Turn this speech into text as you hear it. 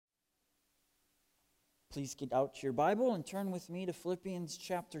Please get out your Bible and turn with me to Philippians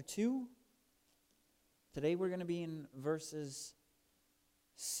chapter 2. Today we're going to be in verses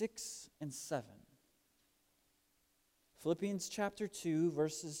 6 and 7. Philippians chapter 2,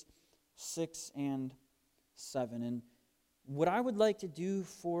 verses 6 and 7. And what I would like to do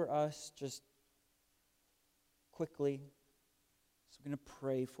for us just quickly is I'm going to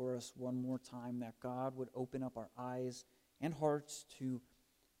pray for us one more time that God would open up our eyes and hearts to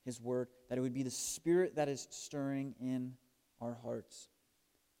His Word, that it would be the Spirit that is stirring in our hearts.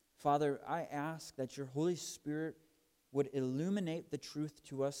 Father, I ask that your Holy Spirit would illuminate the truth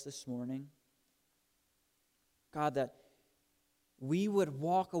to us this morning. God, that we would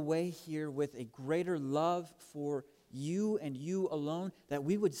walk away here with a greater love for you and you alone, that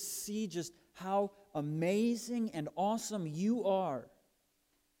we would see just how amazing and awesome you are.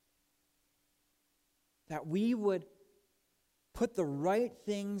 That we would put the right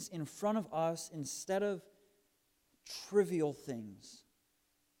things in front of us instead of trivial things.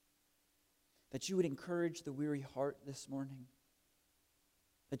 That you would encourage the weary heart this morning.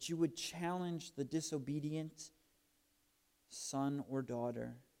 That you would challenge the disobedient son or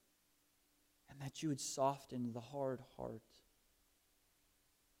daughter. And that you would soften the hard heart.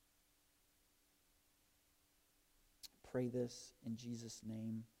 I pray this in Jesus'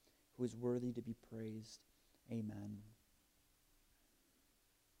 name, who is worthy to be praised. Amen.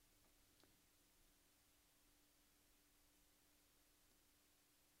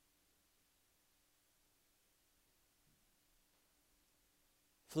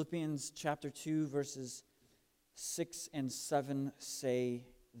 Philippians chapter 2, verses 6 and 7 say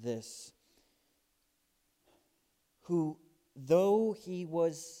this. Who, though he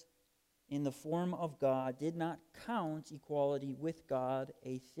was in the form of God, did not count equality with God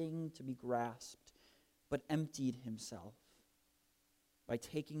a thing to be grasped, but emptied himself by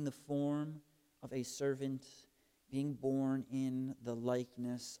taking the form of a servant, being born in the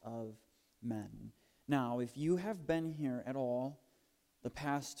likeness of men. Now, if you have been here at all the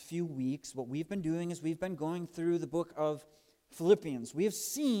past few weeks, what we've been doing is we've been going through the book of Philippians. We have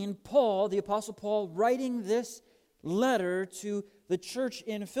seen Paul, the Apostle Paul, writing this letter to the church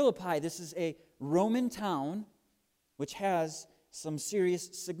in Philippi. This is a Roman town which has some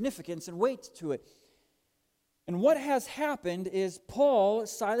serious significance and weight to it. And what has happened is Paul,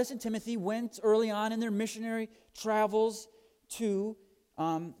 Silas, and Timothy went early on in their missionary travels to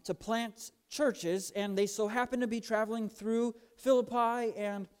plant churches, and they so happen to be traveling through Philippi,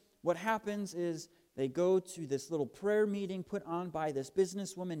 and what happens is they go to this little prayer meeting put on by this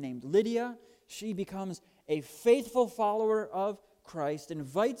businesswoman named Lydia. She becomes a faithful follower of Christ,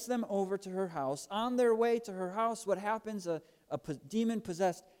 invites them over to her house. On their way to her house, what happens? A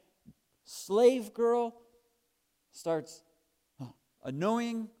demon-possessed slave girl starts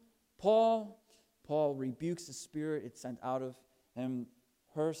annoying Paul. Paul rebukes the spirit. It's sent out of him.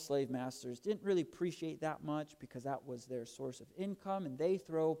 Her slave masters didn't really appreciate that much because that was their source of income, and they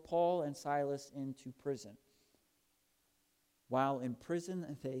throw Paul and Silas into prison. While in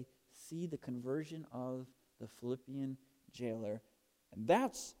prison, they see the conversion of the Philippian jailer. And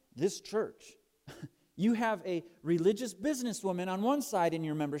that's this church. You have a religious businesswoman on one side in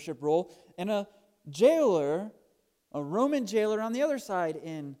your membership roll, and a jailer, a Roman jailer on the other side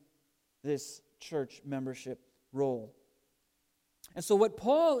in this church membership roll. And so what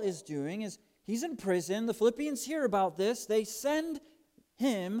Paul is doing is he's in prison. The Philippians hear about this. They send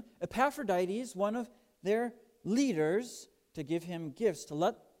him, Epaphroditus, one of their leaders, to give him gifts, to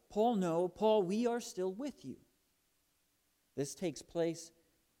let Paul know, Paul, we are still with you. This takes place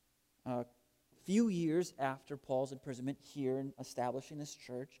a few years after Paul's imprisonment here in establishing this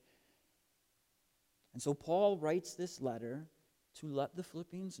church. And so Paul writes this letter to let the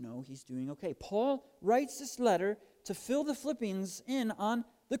Philippians know he's doing okay. Paul writes this letter to fill the Philippians in on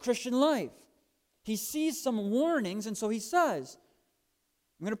the Christian life. He sees some warnings, and so he says,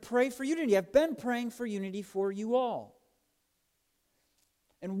 I'm going to pray for unity. I've been praying for unity for you all.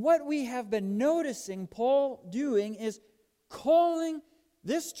 And what we have been noticing Paul doing is calling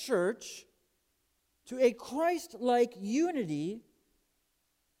this church to a Christ-like unity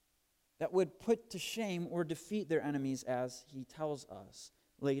that would put to shame or defeat their enemies, as he tells us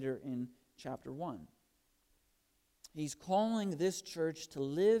later in chapter 1. He's calling this church to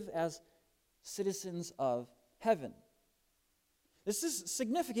live as citizens of heaven. This is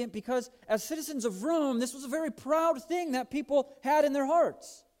significant because as citizens of Rome, this was a very proud thing that people had in their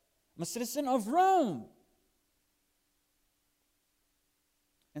hearts. I'm a citizen of Rome.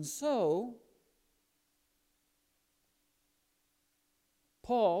 And so,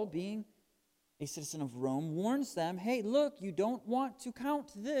 Paul, being a citizen of Rome, warns them, hey, look, you don't want to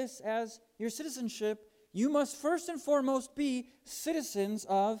count this as your citizenship. you must first and foremost be citizens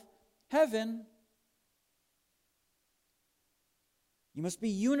of heaven. You must be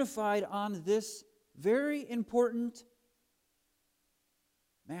unified on this very important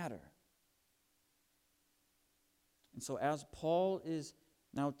matter. And so as Paul is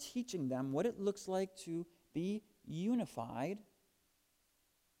now teaching them what it looks like to be unified,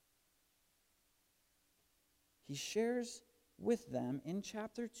 he shares with them in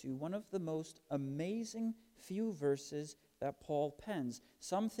chapter 2 one of the most amazing few verses that Paul pens.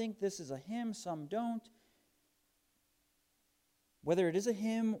 Some think this is a hymn, some don't. Whether it is a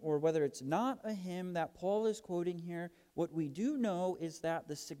hymn or whether it's not a hymn that Paul is quoting here, what we do know is that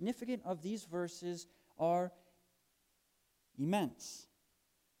the significance of these verses are immense.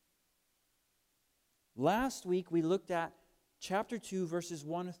 Last week we looked at chapter 2, verses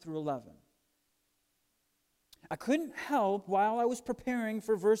 1 through 11. I couldn't help, while I was preparing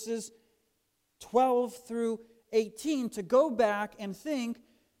for verses 12 through 18, to go back and think,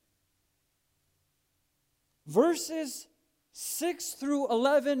 verses 6 through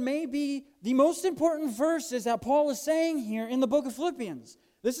 11 may be the most important verses that Paul is saying here in the book of Philippians.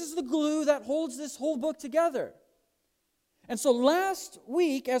 This is the glue that holds this whole book together. And so last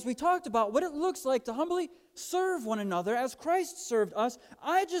week, as we talked about what it looks like to humbly serve one another as Christ served us,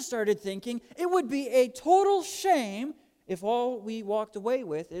 I just started thinking it would be a total shame if all we walked away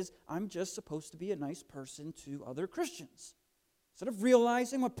with is, I'm just supposed to be a nice person to other Christians, instead of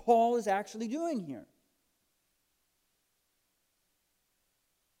realizing what Paul is actually doing here.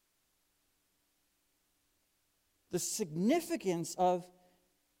 The significance of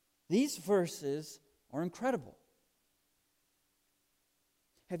these verses are incredible.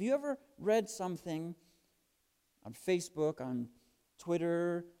 Have you ever read something on Facebook, on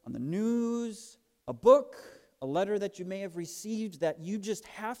Twitter, on the news, a book, a letter that you may have received that you just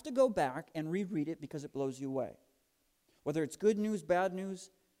have to go back and reread it because it blows you away? Whether it's good news, bad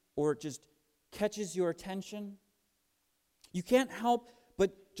news, or it just catches your attention, you can't help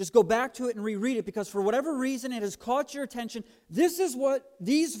but just go back to it and reread it because for whatever reason it has caught your attention. This is what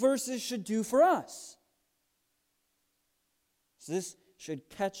these verses should do for us. So this should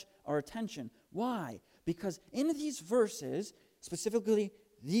catch our attention. Why? Because in these verses, specifically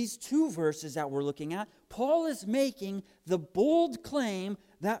these two verses that we're looking at, Paul is making the bold claim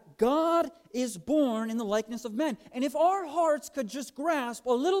that God is born in the likeness of men. And if our hearts could just grasp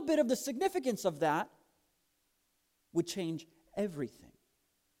a little bit of the significance of that, would change everything.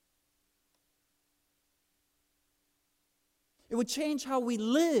 It would change how we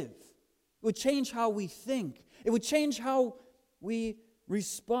live. It would change how we think. It would change how we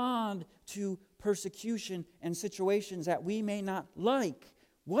respond to persecution and situations that we may not like.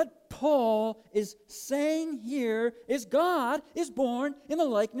 What Paul is saying here is God is born in the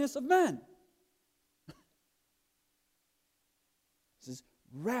likeness of men. This is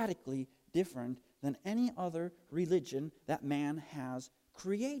radically different than any other religion that man has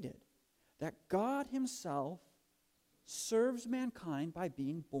created. That God himself serves mankind by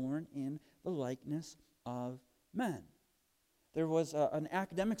being born in the likeness of men. There was an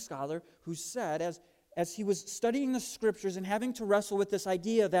academic scholar who said, as he was studying the scriptures and having to wrestle with this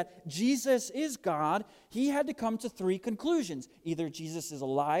idea that Jesus is God, he had to come to three conclusions. Either Jesus is a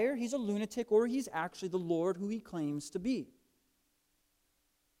liar, he's a lunatic, or he's actually the Lord who he claims to be.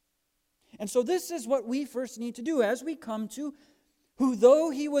 And so this is what we first need to do as we come to who, though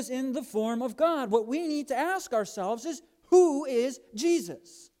he was in the form of God, what we need to ask ourselves is, who is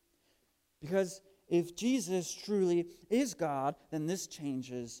Jesus? Because if Jesus truly is God, then this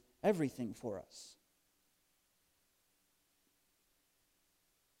changes everything for us.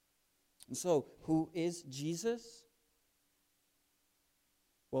 And so, who is Jesus?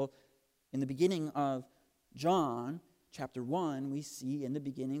 Well, in the beginning of John, chapter 1, we see in the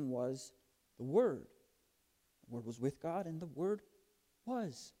beginning was the Word. The Word was with God, and the Word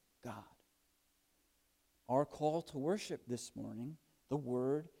was God. Our call to worship this morning, the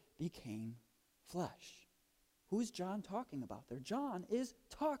Word became flesh. Who is John talking about there? John is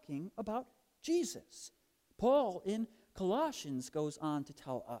talking about Jesus. Paul in Colossians goes on to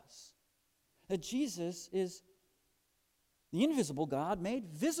tell us that Jesus is the invisible God made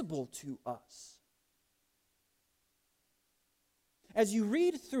visible to us. As you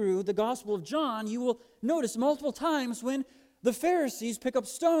read through the Gospel of John, you will notice multiple times when the Pharisees pick up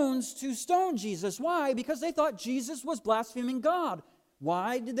stones to stone Jesus. Why? Because they thought Jesus was blaspheming God.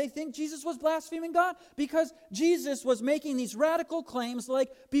 Why did they think Jesus was blaspheming God? Because Jesus was making these radical claims like,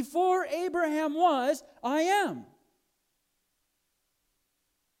 before Abraham was, I am.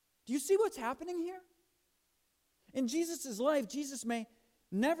 Do you see what's happening here? In Jesus' life, Jesus may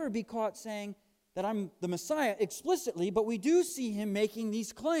never be caught saying, that I'm the Messiah explicitly, but we do see him making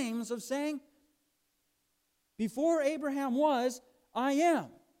these claims of saying, before Abraham was, I am.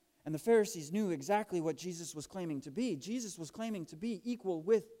 And the Pharisees knew exactly what Jesus was claiming to be. Jesus was claiming to be equal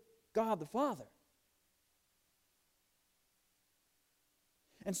with God the Father.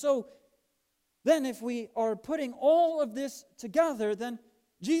 And so, then if we are putting all of this together, then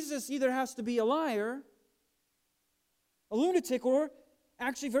Jesus either has to be a liar, a lunatic, or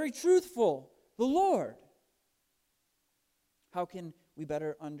actually very truthful, the Lord. How can we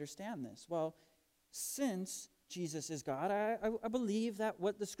better understand this? Well, since Jesus is God, I believe that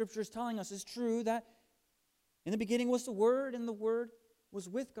what the Scripture is telling us is true, that in the beginning was the Word, and the Word was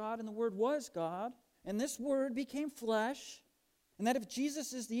with God, and the Word was God, and this Word became flesh, and that if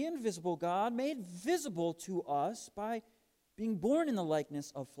Jesus is the invisible God, made visible to us by being born in the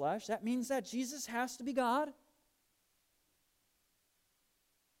likeness of flesh, that means that Jesus has to be God.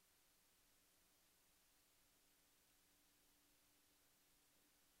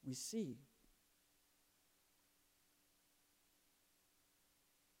 We see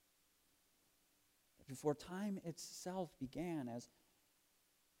that before time itself began, as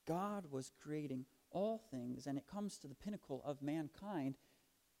God was creating all things, and it comes to the pinnacle of mankind,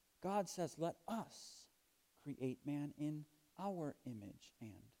 God says, let us create man in our image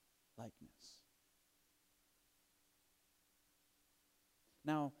and likeness.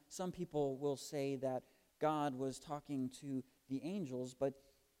 Now, some people will say that God was talking to the angels, but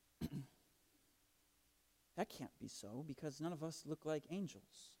that can't be so, because none of us look like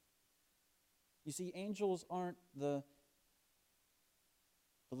angels. You see, angels aren't the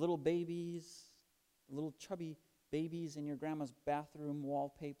little babies, the little chubby babies in your grandma's bathroom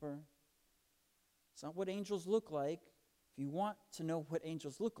wallpaper. It's not what angels look like. If you want to know what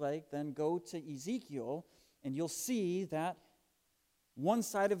angels look like, then go to Ezekiel, and you'll see that one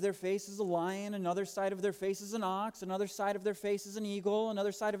side of their face is a lion, another side of their face is an ox, another side of their face is an eagle,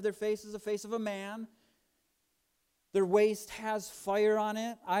 another side of their face is the face of a man. Their waist has fire on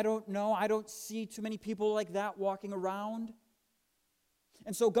it. I don't know. I don't see too many people like that walking around.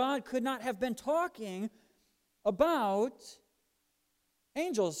 And so God could not have been talking about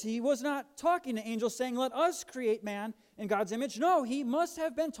angels. He was not talking to angels saying, let us create man in God's image. No, he must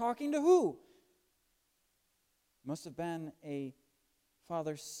have been talking to who? Must have been a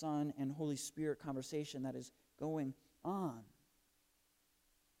Father, Son, and Holy Spirit conversation that is going on.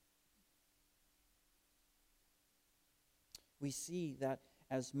 We see that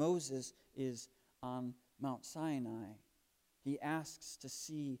as Moses is on Mount Sinai, he asks to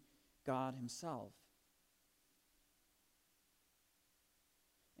see God himself.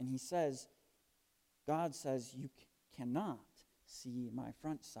 And he says, God says, you cannot see my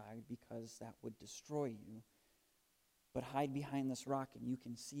front side because that would destroy you. But hide behind this rock and you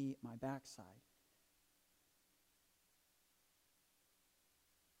can see my backside.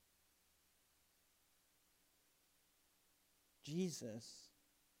 Jesus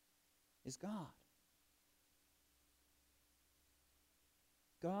is God.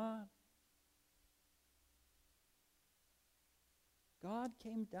 God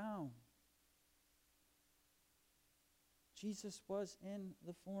came down. Jesus was in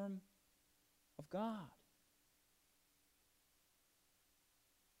the form of God.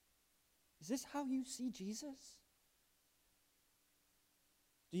 Is this how you see Jesus?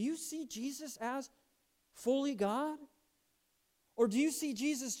 Do you see Jesus as fully God? Or do you see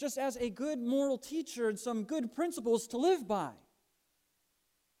Jesus just as a good moral teacher and some good principles to live by?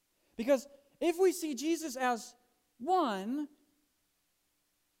 Because if we see Jesus as one,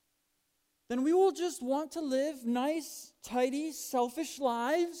 then we will just want to live nice, tidy, selfish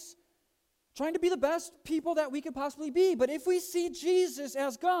lives, trying to be the best people that we could possibly be. But if we see Jesus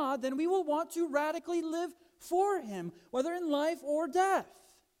as God, then we will want to radically live for him, whether in life or death.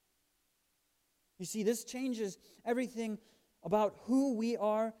 You see, this changes everything about who we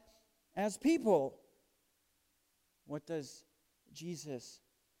are as people. What does Jesus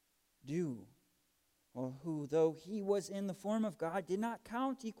do? Well, who, though he was in the form of God, did not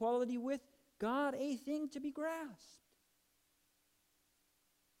count equality with God a thing to be grasped.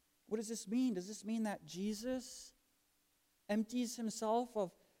 What does this mean? Does this mean that Jesus empties himself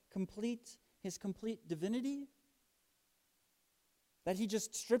of his complete divinity? That he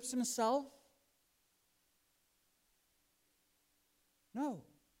just strips himself? No.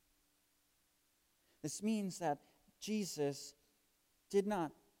 This means that Jesus did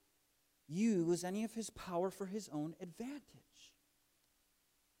not use any of his power for his own advantage.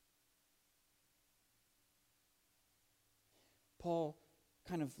 Paul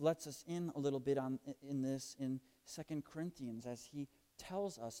kind of lets us in a little bit in this in 2 Corinthians as he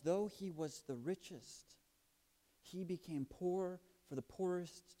tells us, though he was the richest, he became poor for the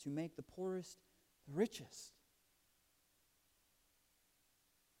poorest to make the poorest the richest.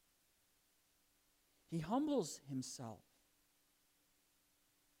 He humbles himself.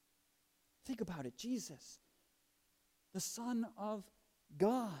 Think about it. Jesus, the Son of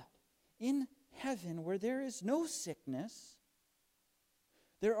God, in heaven where there is no sickness,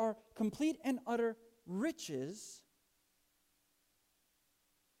 there are complete and utter riches.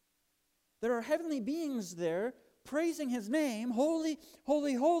 There are heavenly beings there praising his name. Holy,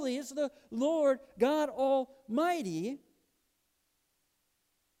 holy, holy is the Lord God Almighty.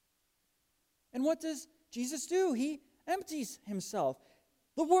 And what does Jesus do? He empties himself.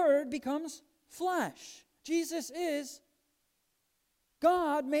 The Word becomes flesh. Jesus is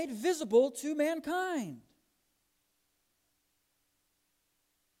God made visible to mankind.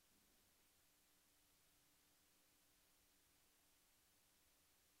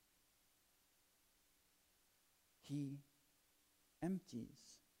 He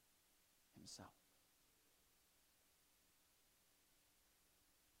empties himself.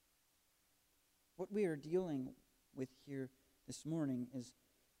 What we are dealing with here this morning is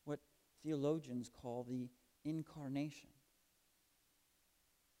what theologians call the incarnation.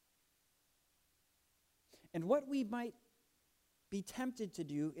 And what we might be tempted to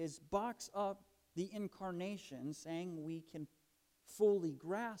do is box up the incarnation, saying we can fully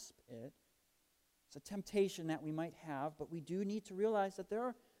grasp it. It's a temptation that we might have, but we do need to realize that there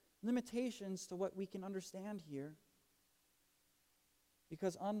are limitations to what we can understand here.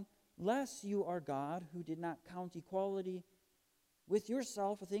 Because unless you are God, who did not count equality with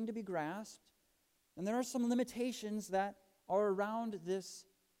yourself a thing to be grasped, then there are some limitations that are around this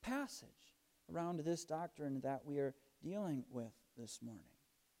passage, around this doctrine that we are dealing with this morning.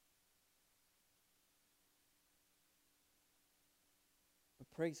 But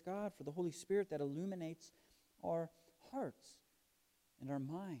praise God for the Holy Spirit that illuminates our hearts and our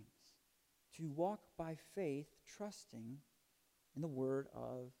minds to walk by faith, trusting in the Word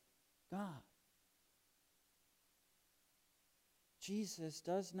of God. Jesus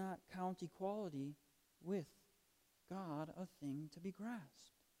does not count equality with God a thing to be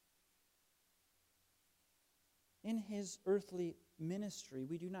grasped. In his earthly ministry,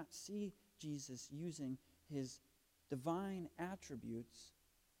 we do not see Jesus using his divine attributes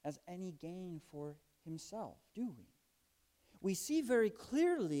as any gain for himself, do we? We see very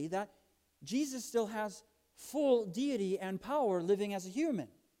clearly that Jesus still has full deity and power living as a human.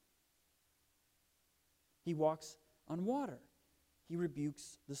 He walks on water. He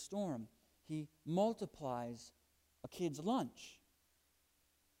rebukes the storm. He multiplies a kid's lunch.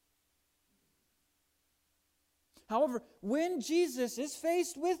 However, when Jesus is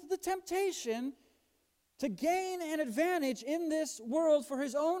faced with the temptation to gain an advantage in this world for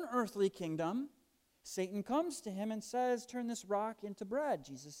his own earthly kingdom, Satan comes to him and says, "Turn this rock into bread."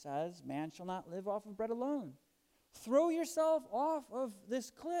 Jesus says, "Man shall not live off of bread alone. Throw yourself off of this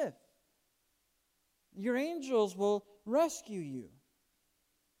cliff. Your angels will rescue you.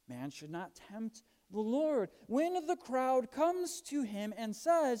 Man should not tempt the Lord." When the crowd comes to him and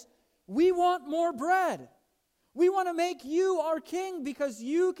says, "We want more bread. We want to make you our king because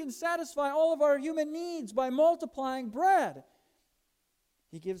you can satisfy all of our human needs by multiplying bread,"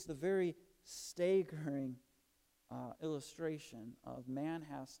 he gives the very staggering illustration of man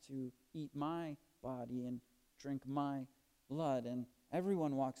has to eat my body and drink my blood. And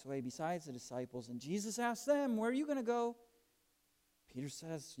everyone walks away besides the disciples. And Jesus asks them, "Where are you going to go?" Peter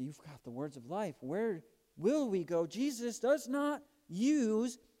says, "You've got the words of life. Where will we go?" Jesus does not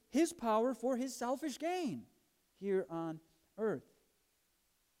use his power for his selfish gain here on earth.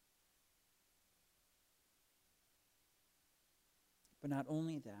 But not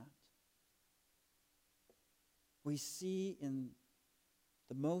only that, we see in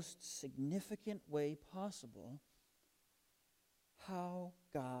the most significant way possible how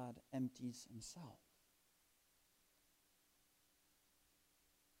God empties himself.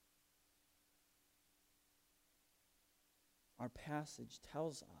 Our passage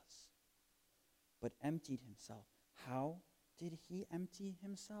tells us, "But emptied himself." How did he empty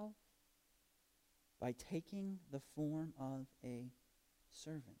himself? By taking the form of a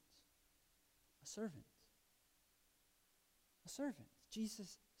servant. A servant. A servant.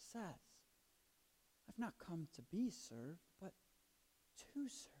 Jesus says, "I've not come to be served, but to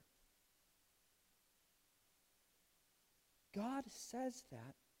serve." God says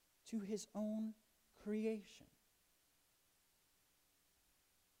that to his own creation.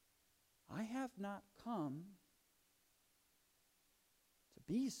 "I have not come to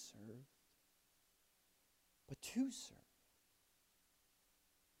be served, but to serve."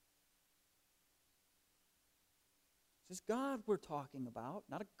 This is God we're talking about,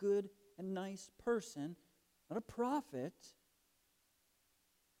 not a good and nice person, not a prophet.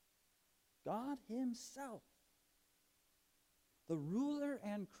 God himself, the ruler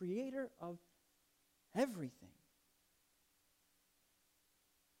and creator of everything.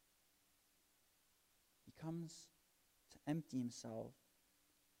 He comes to empty himself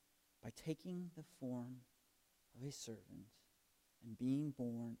by taking the form of a servant and being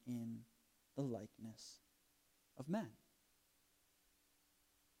born in the likeness of men.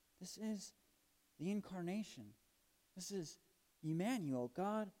 This is the incarnation. This is Emmanuel,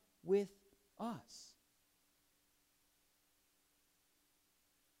 God with us.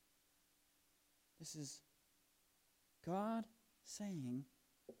 This is God saying,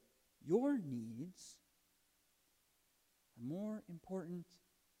 your needs are more important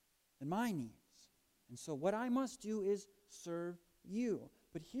than my needs. And so what I must do is serve you.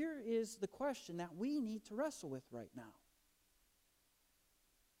 But here is the question that we need to wrestle with right now.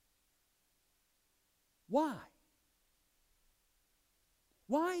 Why?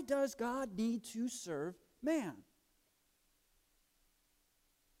 Why does God need to serve man?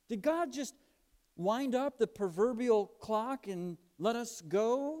 Did God just wind up the proverbial clock and let us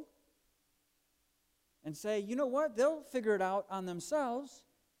go and say, you know what, they'll figure it out on themselves?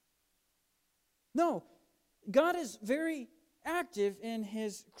 No, God is very active in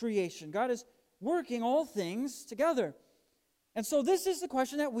his creation. God is working all things together. And so this is the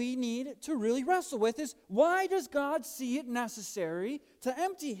question that we need to really wrestle with, is why does God see it necessary to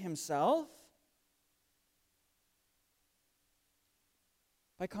empty himself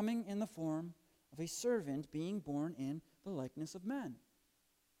by coming in the form of a servant, being born in the likeness of men?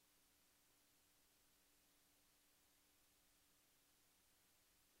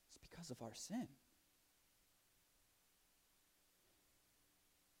 It's because of our sin.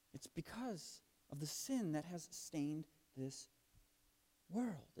 It's because of the sin that has stained this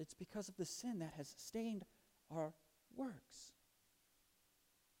world. It's because of the sin that has stained our works.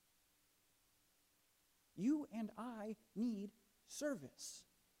 You and I need service.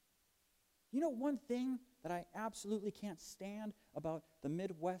 You know, one thing that I absolutely can't stand about the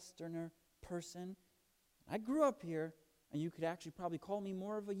Midwesterner person, I grew up here, and you could actually probably call me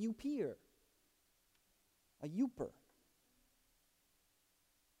more of a Youper, a Youper,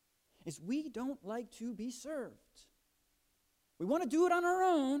 is we don't like to be served. We want to do it on our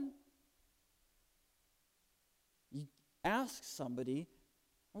own. You ask somebody,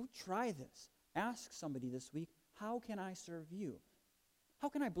 oh, try this. Ask somebody this week, how can I serve you? How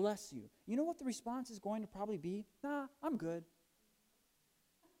can I bless you? You know what the response is going to probably be? Nah, I'm good.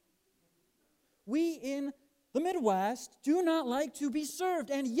 We in the Midwest do not like to be served.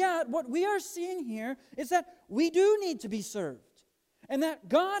 And yet, what we are seeing here is that we do need to be served. And that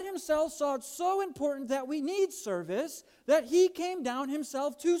God himself saw it so important that we need service that he came down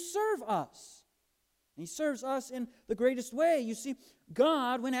himself to serve us. And he serves us in the greatest way. You see,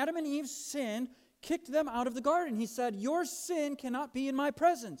 God, when Adam and Eve sinned, kicked them out of the garden. He said, your sin cannot be in my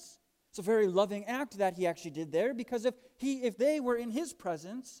presence. It's a very loving act that he actually did there, because if they were in his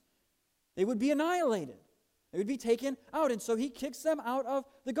presence, they would be annihilated. They would be taken out. And so he kicks them out of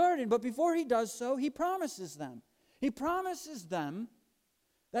the garden. But before he does so, he promises them. He promises them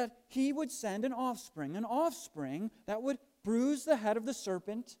that he would send an offspring that would bruise the head of the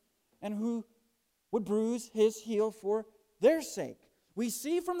serpent and who would bruise his heel for their sake. We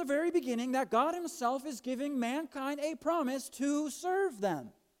see from the very beginning that God himself is giving mankind a promise to serve them.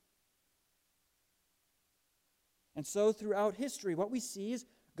 And so throughout history, what we see is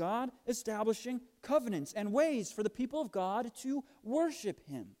God establishing covenants and ways for the people of God to worship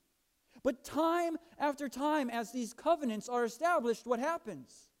him. But time after time, as these covenants are established, what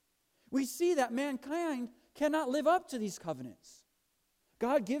happens? We see that mankind cannot live up to these covenants.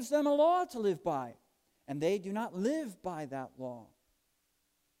 God gives them a law to live by, and they do not live by that law.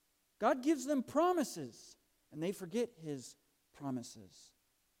 God gives them promises, and they forget his promises.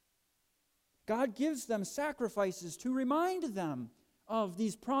 God gives them sacrifices to remind them of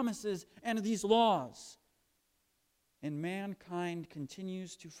these promises and of these laws. And mankind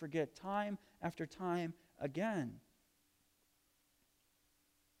continues to forget time after time again.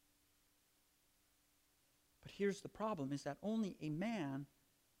 But here's the problem, is that only a man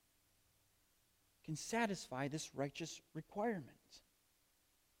can satisfy this righteous requirement.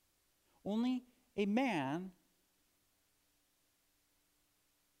 Only a man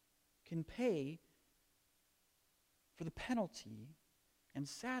can pay for the penalty and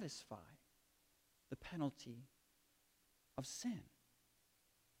satisfy the penalty of sin.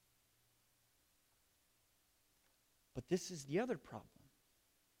 But this is the other problem.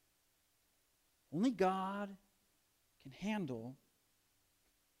 Only God can handle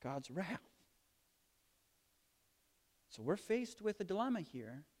God's wrath. So we're faced with a dilemma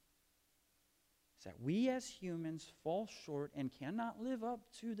here. Is that we as humans fall short and cannot live up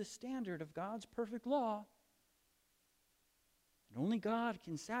to the standard of God's perfect law. And only God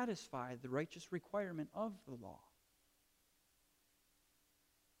can satisfy the righteous requirement of the law.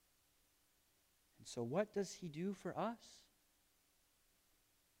 And so what does he do for us?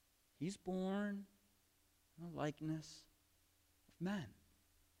 He's born in the likeness of men.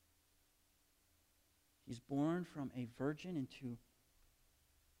 He's born from a virgin into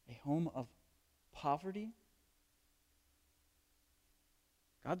a home of poverty.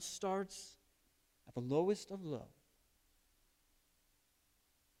 God starts at the lowest of low,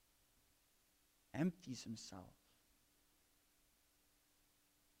 empties himself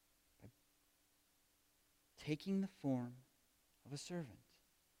by taking the form of a servant,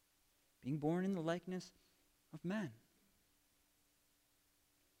 being born in the likeness of men.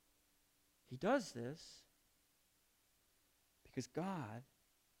 He does this because God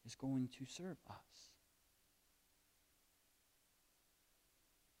is going to serve us.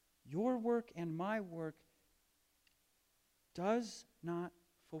 Your work and my work does not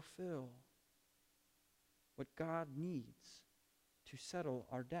fulfill what God needs to settle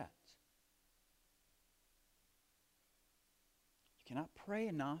our debt. You cannot pray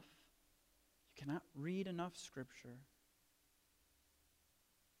enough. You cannot read enough Scripture.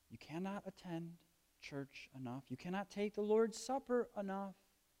 You cannot attend church enough. You cannot take the Lord's Supper enough.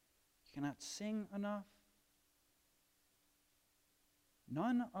 You cannot sing enough.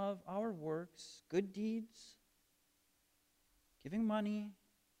 None of our works, good deeds, giving money,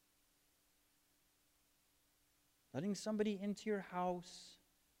 letting somebody into your house,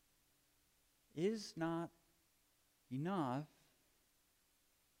 is not enough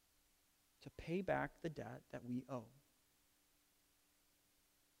to pay back the debt that we owe.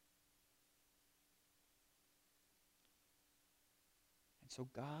 And so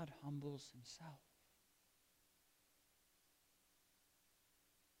God humbles himself.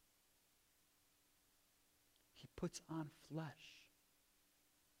 He puts on flesh.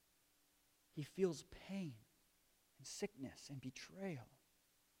 He feels pain and sickness and betrayal.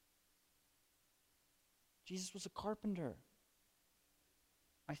 Jesus was a carpenter.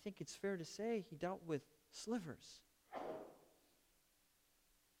 I think it's fair to say he dealt with slivers.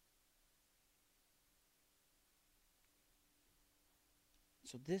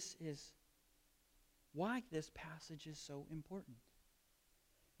 So this is why this passage is so important.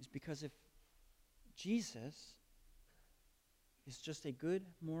 Is because if Jesus is just a good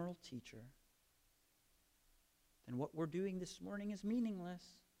moral teacher, then what we're doing this morning is meaningless.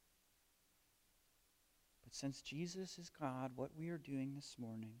 But since Jesus is God, what we are doing this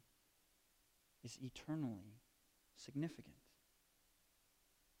morning is eternally significant.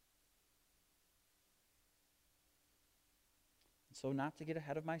 And so, not to get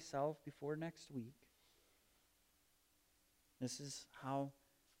ahead of myself before next week, this is how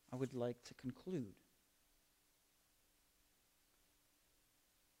I would like to conclude.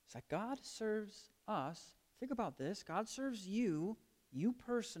 It's that God serves us. Think about this. God serves you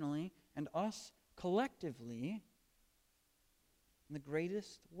personally, and us collectively in the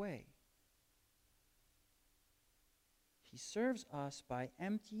greatest way. He serves us by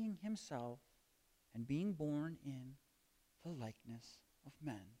emptying himself and being born in the likeness of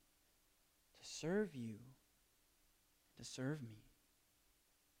men to serve you, to serve me,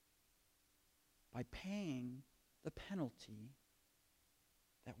 by paying the penalty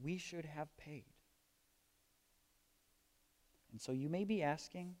that we should have paid. And so you may be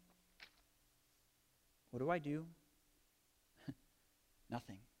asking, what do I do?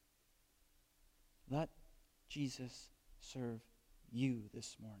 Nothing. Let Jesus serve you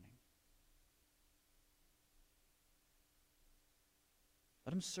this morning.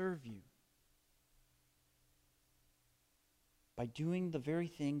 Let him serve you by doing the very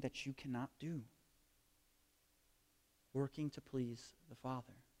thing that you cannot do, working to please the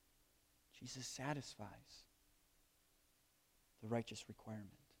Father. Jesus satisfies the righteous requirement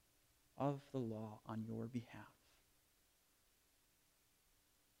of the law on your behalf.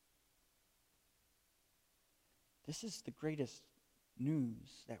 This is the greatest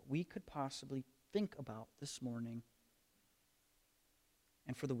news that we could possibly think about this morning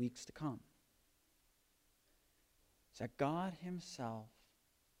and for the weeks to come. It's that God himself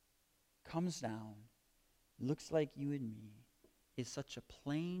comes down, looks like you and me, is such a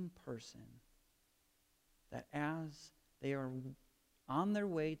plain person that as they are on their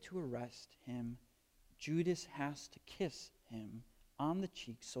way to arrest him, Judas has to kiss him on the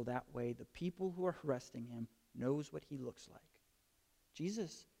cheek so that way the people who are arresting him knows what he looks like.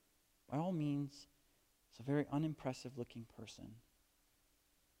 Jesus, by all means, is a very unimpressive looking person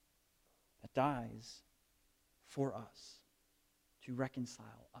that dies for us to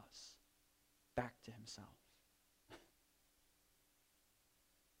reconcile us back to himself.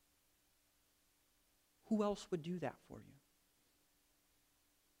 Who else would do that for you?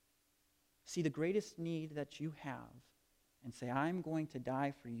 See the greatest need that you have and say, I'm going to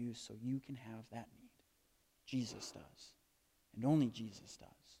die for you so you can have that need. Jesus does. And only Jesus does.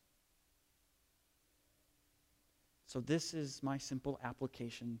 So this is my simple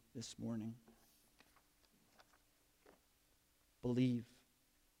application this morning. Believe.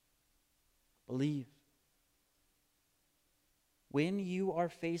 Believe. When you are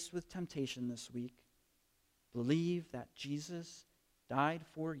faced with temptation this week, believe that Jesus died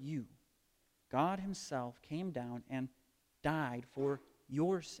for you. God himself came down and died for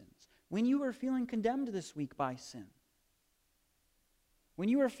your sins. When you are feeling condemned this week by sin, when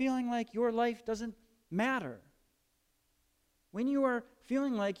you are feeling like your life doesn't matter, when you are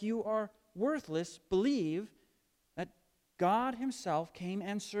feeling like you are worthless, believe that God himself came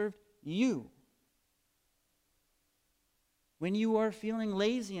and served you. When you are feeling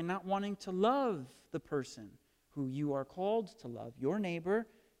lazy and not wanting to love the person who you are called to love, your neighbor,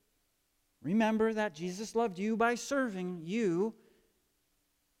 remember that Jesus loved you by serving you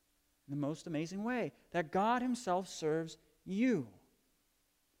in the most amazing way, that God himself serves you.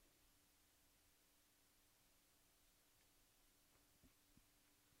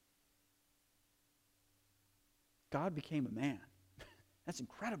 God became a man. That's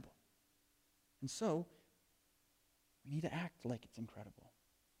incredible. And so, we need to act like it's incredible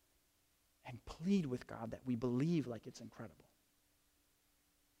and plead with God that we believe like it's incredible.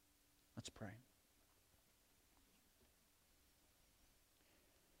 Let's pray.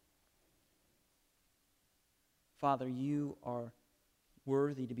 Father, you are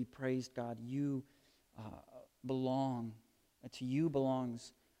worthy to be praised, God. You to you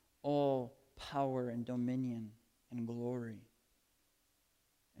belongs all power and dominion and glory.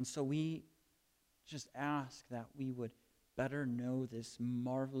 And so we just ask that we would better know this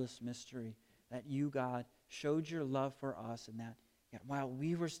marvelous mystery that you, God, showed your love for us, and that yet while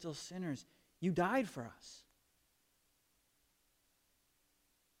we were still sinners, you died for us.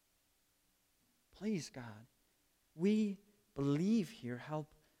 Please, God, we believe here. Help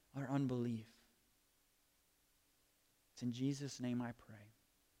our unbelief. It's in Jesus' name I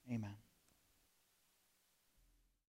pray. Amen.